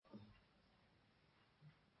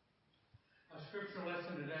scripture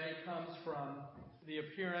lesson today comes from the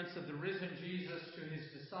appearance of the risen Jesus to his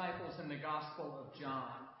disciples in the Gospel of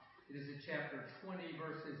John. It is in chapter 20,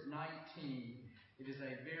 verses 19. It is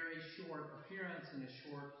a very short appearance and a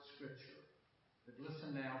short scripture. But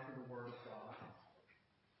listen now for the word of God.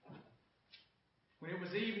 When it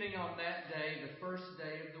was evening on that day, the first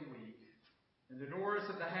day of the week, and the doors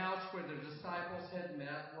of the house where the disciples had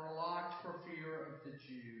met were locked for fear of the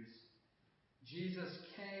Jews, Jesus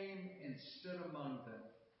came and stood among them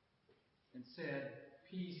and said,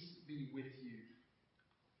 "Peace be with you."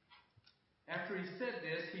 After he said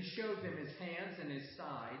this, he showed them his hands and his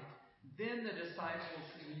side. Then the disciples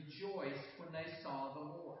rejoiced when they saw the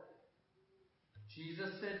Lord.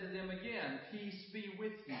 Jesus said to them again, "Peace be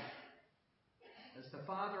with you. As the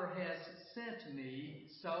Father has sent me,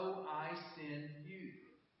 so I send you."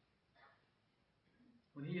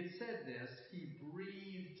 When he had said this, he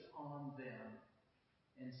breathed on them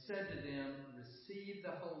and said to them, "Receive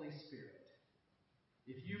the Holy Spirit.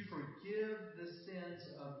 If you forgive the sins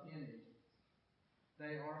of any,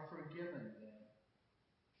 they are forgiven them.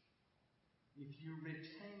 If you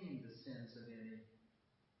retain the sins of any,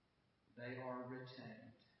 they are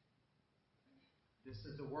retained." This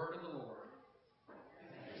is the word of the Lord.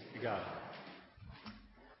 Thanks be God.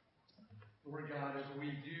 Lord God, as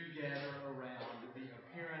we do gather around the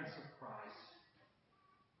appearance of Christ,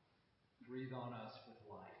 breathe on us with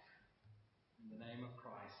life. In the name of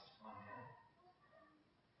Christ, amen.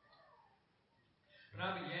 When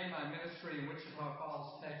I began my ministry in Wichita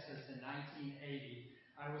Falls, Texas in 1980,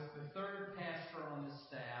 I was the third pastor on the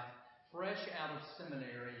staff, fresh out of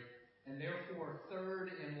seminary, and therefore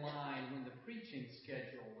third in line when the preaching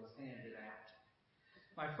schedule was handed out.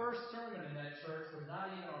 My first sermon in that church was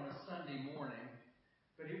not even on a Sunday morning,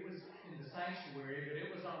 but it was in the sanctuary, but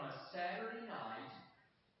it was on a Saturday night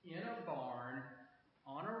in a barn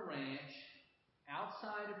on a ranch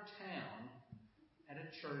outside of town at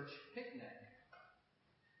a church picnic.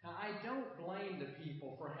 Now, I don't blame the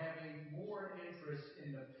people for having more interest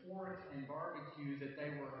in the pork and barbecue that they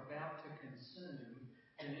were about to consume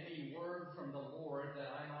than any word from the Lord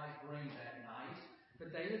that I might bring that night.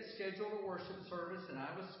 But they had scheduled a worship service, and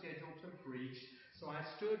I was scheduled to preach, so I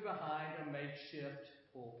stood behind a makeshift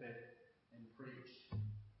pulpit and preached.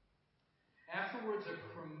 Afterwards, a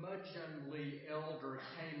curmudgeonly elder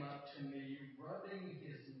came up to me, rubbing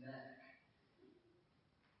his neck.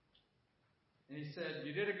 And he said,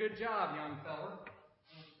 "You did a good job, young fella.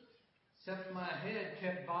 Except my head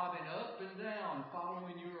kept bobbing up and down,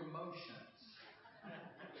 following your motions."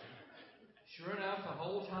 Sure enough, the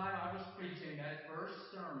whole time I was preaching that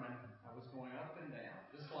first sermon, I was going up and down,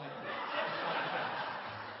 just like that.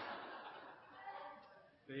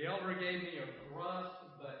 The elder gave me a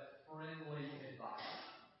gruff but friendly advice.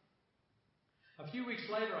 A few weeks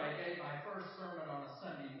later, I gave my first sermon on a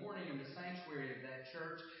Sunday morning in the sanctuary of that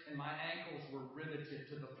church, and my ankles were riveted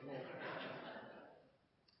to the floor.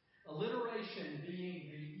 Alliteration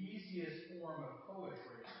being the easiest form of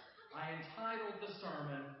poetry, I entitled the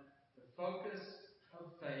sermon, "The Focus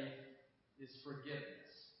of Faith is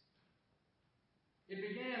Forgiveness." It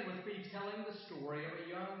began with me telling the story of a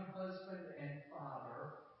young husband and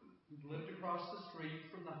father who lived across the street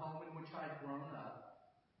from the home in which I'd grown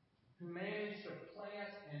up, who managed a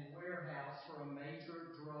plant and warehouse for a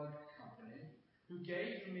major drug company, who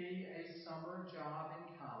gave me a summer job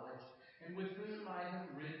in college, and with whom I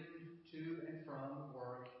had ridden to and from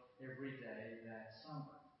work every day that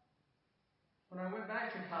summer. When I went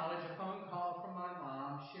back to college, a phone call from my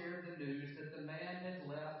mom shared the news that the man had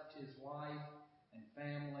left his wife and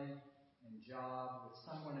family and job with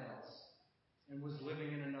someone else and was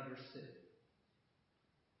living in another city.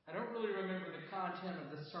 I don't really remember the content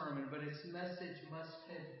of the sermon, but its message must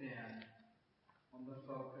have been on the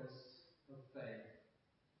focus of faith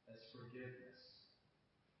as forgiveness.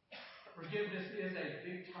 Forgiveness is a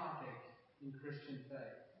big topic in Christian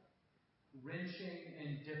faith, wrenching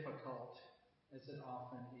and difficult as it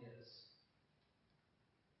often is.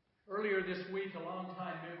 Earlier this week, a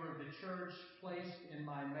longtime member of the church placed in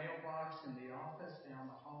my mailbox in the office down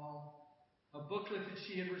the hall a booklet that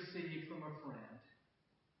she had received from a friend.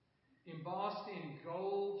 Embossed in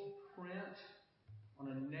gold print on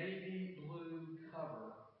a navy blue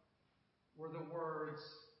cover were the words,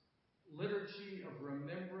 "Liturgy of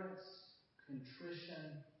Remembrance,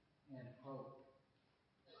 Contrition, and Hope,"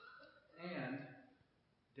 and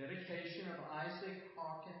dedication of Isaac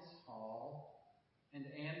Hawkins Hall and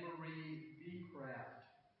Anne-Marie B. Craft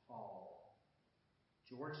Hall,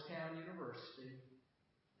 Georgetown University,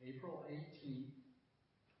 April 18,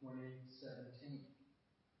 2017.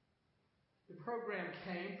 The program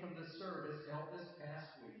came from the service held this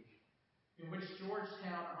past week in which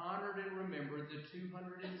Georgetown honored and remembered the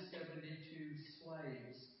 272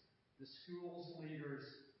 slaves the school's leaders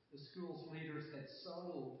had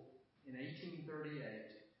sold in 1838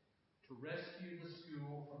 to rescue the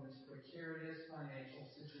school from its precarious financial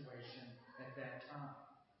situation at that time.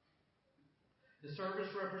 The service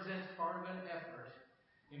represents part of an effort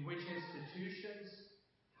in which institutions,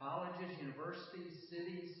 colleges, universities,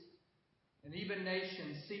 cities, and even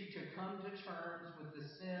nations seek to come to terms with the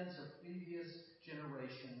sins of previous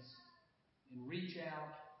generations and reach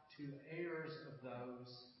out to heirs of those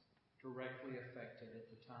directly affected at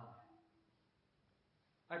the time.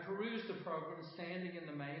 I perused the program standing in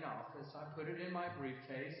the main office. I put it in my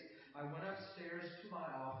briefcase. I went upstairs to my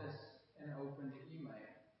office and opened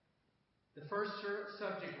email. The first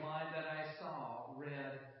subject line that I saw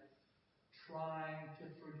read, "Trying to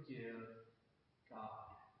forgive God."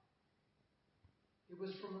 It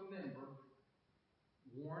was from a member,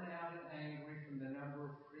 worn out and angry from the number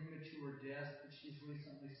of premature deaths that she's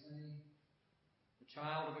recently seen, the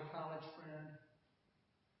child of a college friend,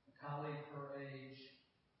 a colleague her age,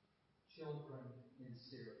 children in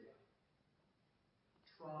Syria,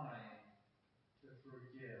 trying to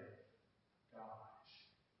forgive God.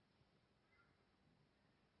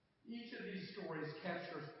 Each of these stories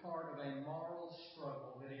captures part of a moral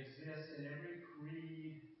struggle that exists in every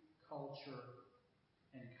creed, culture,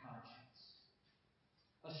 and conscience.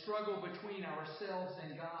 A struggle between ourselves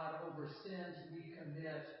and God over sins we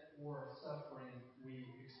commit or suffering we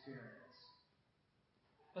experience.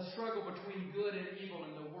 A struggle between good and evil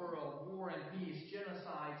in the world, war and peace,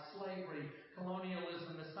 genocide, slavery,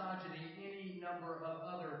 colonialism, misogyny, any number of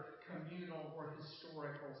other communal or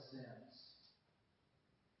historical sins.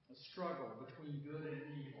 A struggle between good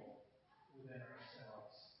and evil within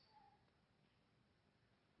ourselves.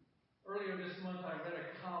 Earlier this month, I read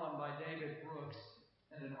a column by David Brooks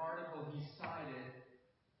and an article he cited,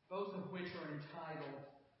 both of which are entitled,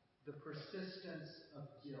 "The Persistence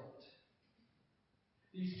of Guilt."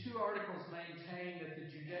 These two articles maintain that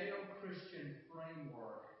the Judeo-Christian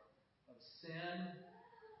framework of sin,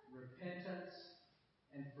 repentance,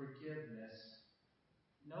 and forgiveness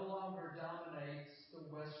no longer dominates the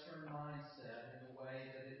Western mindset in the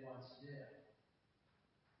way that it once did.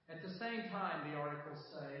 At the same time, the articles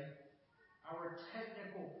say, our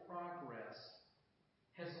technical progress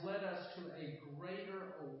has led us to a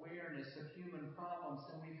greater awareness of human problems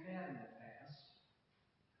than we've had in the past,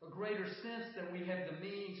 a greater sense that we have the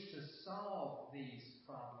means to solve these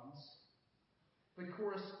problems, but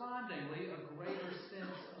correspondingly a greater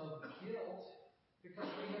sense of guilt because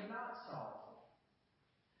we have not solved them.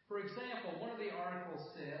 For example, one of the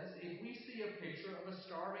articles says, if we see a picture of a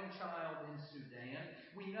starving child in Sudan,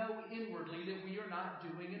 we know inwardly that we are not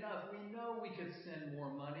doing enough. We know we could send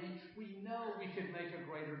more money. We know we could make a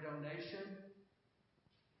greater donation,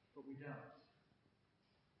 but we don't.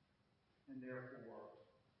 And therefore,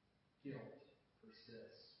 guilt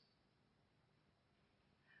persists.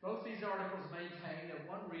 Both these articles maintain that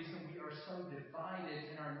one reason we are so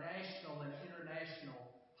divided in our national and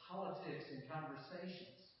international politics and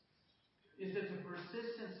conversations is that the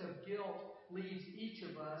persistence of guilt leads each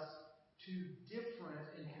of us to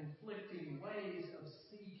different and conflicting ways of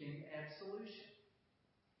seeking absolution.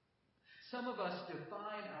 Some of us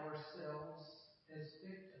define ourselves as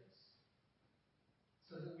victims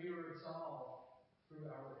so that we are absolved through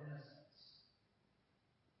our innocence.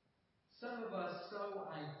 Some of us so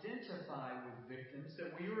identify with victims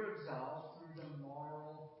that we are absolved through the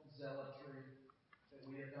moral zealotry that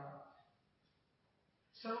we adopt.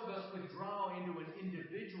 Some of us withdraw into an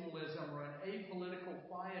individualism or an apolitical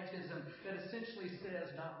quietism that essentially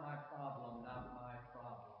says, not my problem, not my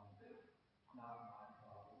problem, not my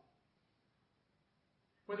problem.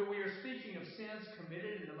 Whether we are speaking of sins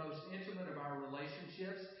committed in the most intimate of our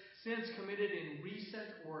relationships, sins committed in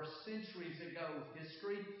recent or centuries ago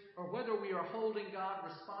history, or whether we are holding God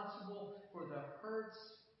responsible for the hurts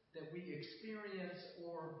that we experience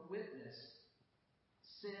or witness,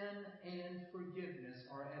 sin and forgiveness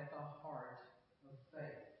are at the heart of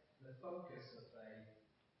faith. The focus of faith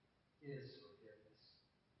is forgiveness.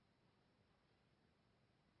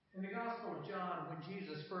 In the Gospel of John, when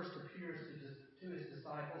Jesus first appears to his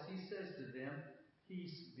disciples, he says to them,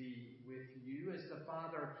 "Peace be with you. As the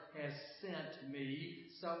Father has sent me,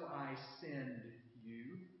 so I send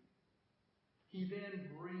you." He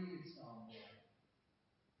then breathes on them,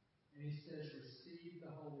 and he says, "Receive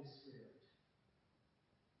the Holy Spirit.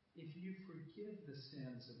 If you forgive the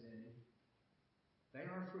sins of any, they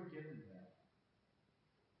are forgiven them.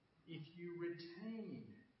 If you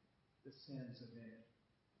retain the sins of any,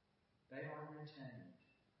 they are retained."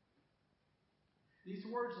 These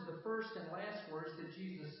words are the first and last words that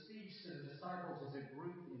Jesus speaks to the disciples as a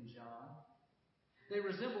group in John. They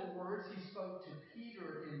resemble words he spoke to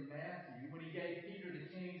Peter in Matthew when he gave Peter the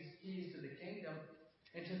keys to the kingdom,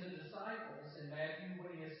 and to the disciples in Matthew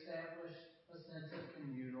when he established a sense of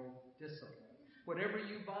communal discipline. Whatever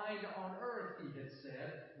you bind on earth, he had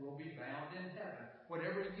said, will be bound in heaven.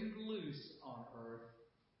 Whatever you loose on earth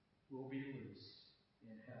will be loosed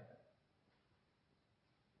in heaven.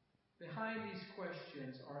 Behind these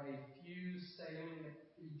questions are a few salient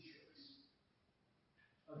features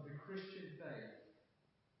of the Christian faith,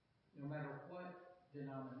 no matter what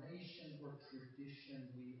denomination or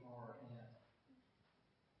tradition we are in.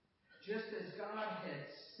 Just as God had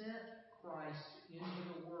sent Christ into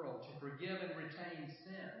the world to forgive and retain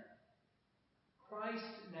sin, Christ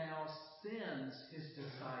now sends his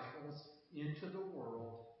disciples into the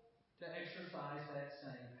world to exercise that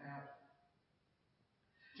same power.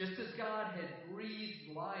 Just as God had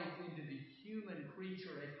breathed life into the human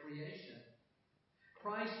creature at creation,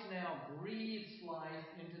 Christ now breathes life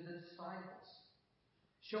into the disciples,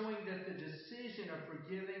 showing that the decision of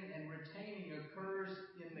forgiving and retaining occurs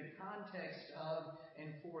in the context of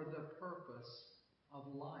and for the purpose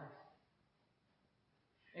of life.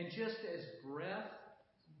 And just as breath,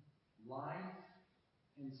 life,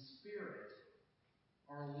 and spirit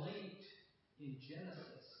are linked in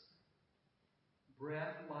Genesis,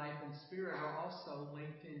 breath, life, and spirit are also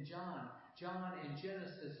linked in John. John and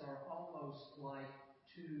Genesis are almost like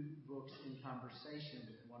two books in conversation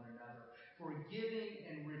with one another. Forgiving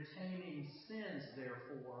and retaining sins,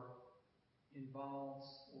 therefore, involves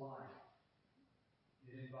life.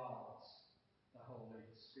 It involves the Holy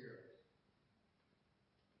Spirit.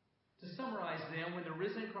 To summarize then, when the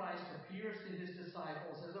risen Christ appears to his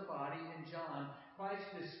disciples as a body in John, Christ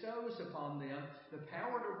bestows upon them the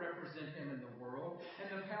power to represent him in the world and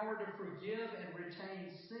the power to forgive and retain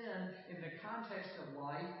sin in the context of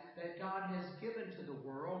life that God has given to the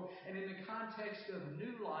world and in the context of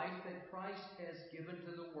new life that Christ has given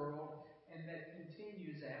to the world and that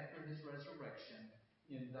continues after his resurrection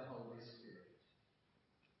in the Holy Spirit.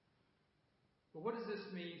 But what does this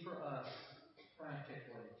mean for us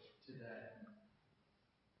practically today?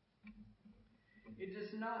 It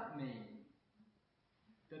does not mean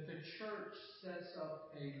that the church sets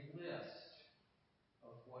up a list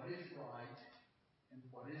of what is right and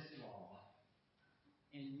what is wrong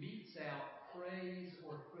and metes out praise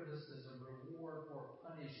or criticism, reward or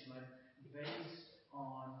punishment based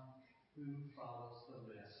on who follows the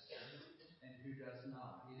list and who does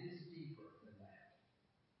not. It is deeper than that.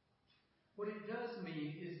 What it does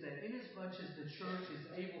mean is that inasmuch as the church is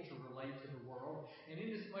able to relate to the world, and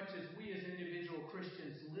inasmuch as we as individual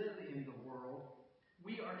Christians live in the world,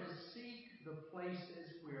 we are to seek the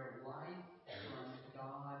places where life from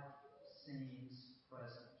God seems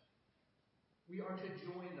present. We are to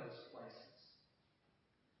join those places.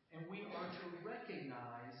 And we are to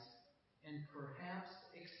recognize and perhaps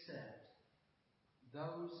accept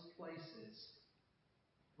those places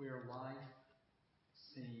where life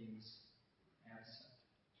seems absent.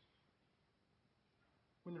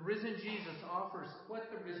 What the risen Jesus offers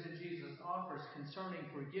concerning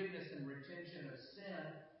forgiveness and retention of sin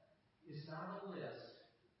is not a list,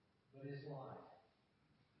 but is life.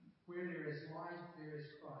 Where there is life, there is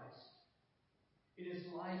Christ. It is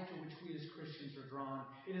life to which we as Christians are drawn.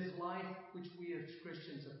 It is life which we as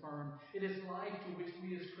Christians affirm. It is life to which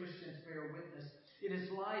we as Christians bear witness. It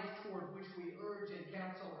is life toward which we urge and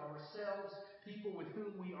counsel ourselves, people with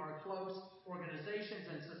whom we are close, organizations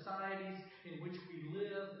and societies in which we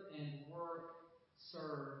live and work,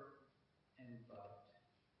 serve, and vote.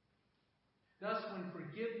 Thus, when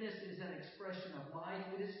forgiveness is an expression of life,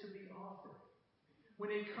 it is to be offered.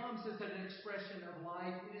 When it comes as an expression of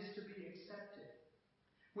life, it is to be accepted.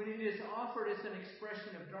 When it is offered as an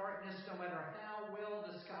expression of darkness, no matter how well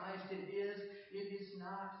disguised it is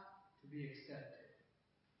not to be accepted,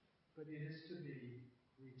 but it is to be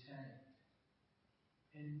retained.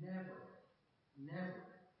 And never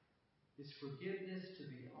is forgiveness to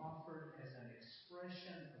be offered as an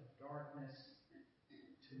expression of darkness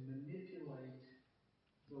to manipulate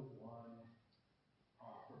the one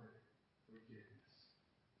offered forgiveness.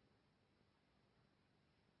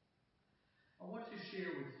 I want to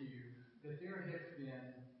share with you that there have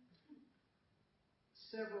been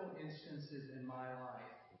several instances in my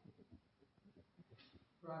life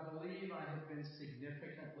where I believe I have been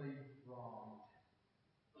significantly wronged,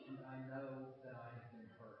 and I know that I have been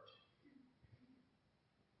hurt.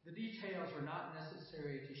 The details are not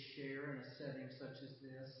necessary to share in a setting such as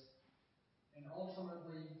this, and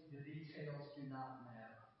ultimately the details do not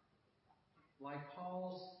matter. Like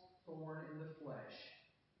Paul's thorn in the flesh,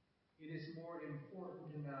 it is more important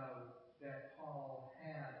to know that Paul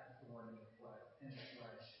had a thorn in the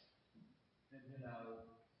flesh than to know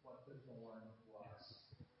what the thorn was.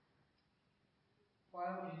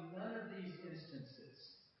 While in none of these instances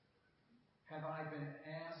have I been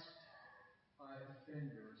asked by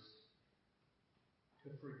offenders to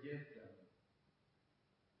forgive them,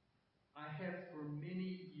 I have for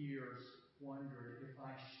many years wondered if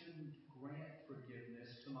I shouldn't grant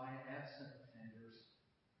forgiveness to my absent offenders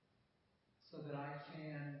so that I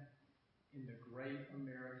can, in the great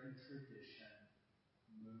American tradition,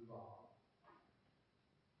 move on.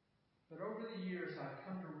 But over the years, I've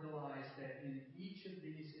come to realize that in each of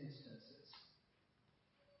these instances,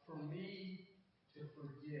 for me to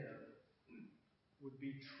forgive would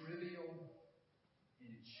be trivial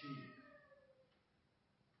and cheap,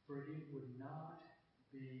 for it would not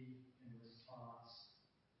be in response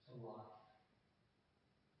to life.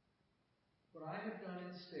 What I have done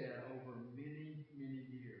instead over many, many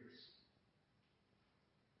years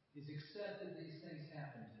is accept that these things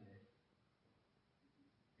happened to me.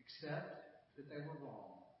 Accept that they were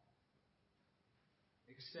wrong.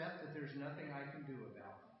 Accept that there's nothing I can do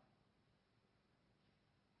about them.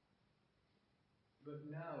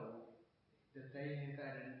 But know that they have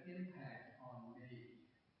had an impact on me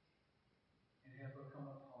and have become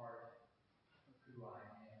a part of who I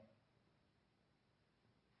am.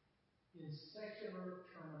 In secular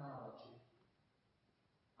terminology,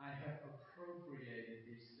 I have appropriated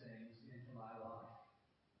these things into my life.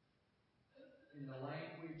 In the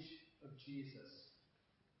language of Jesus,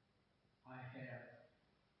 I have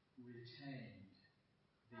retained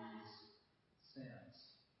these sins.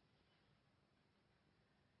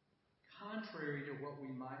 Contrary to what we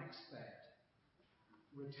might expect,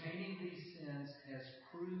 retaining these sins has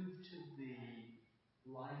proved to be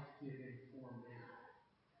life-giving for me.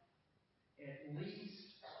 At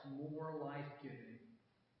least more life-giving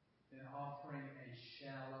than offering a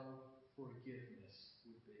shallow forgiveness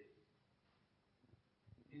would be.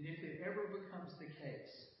 And if it ever becomes the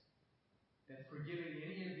case that forgiving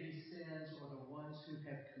any of these sins or the ones who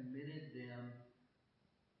have committed them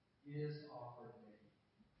is offered me,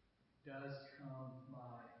 does come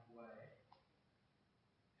my way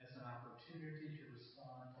as an opportunity to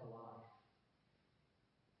respond to life,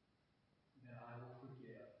 then I will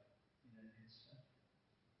forgive in an instant.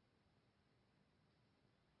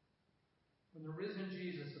 When the risen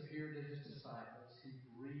Jesus appeared to his disciples, he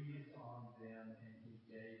breathed on them and he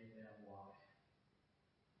gave them life.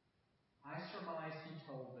 I surmise he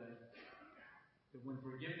told them that when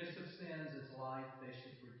forgiveness of sins is life, they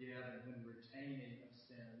should forgive, and when retaining of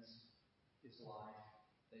sins is life,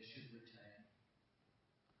 they should retain.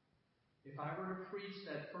 If I were to preach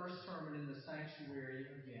that first sermon in the sanctuary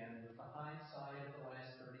again with the hindsight of the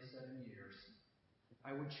last 37 years,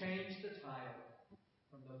 I would change the title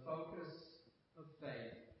from the focus of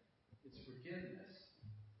faith is forgiveness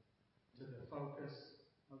to the focus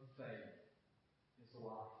of faith is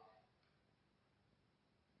life.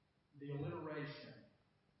 The alliteration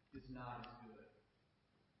is not as good.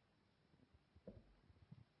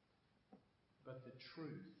 But the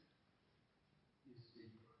truth is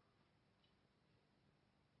deeper.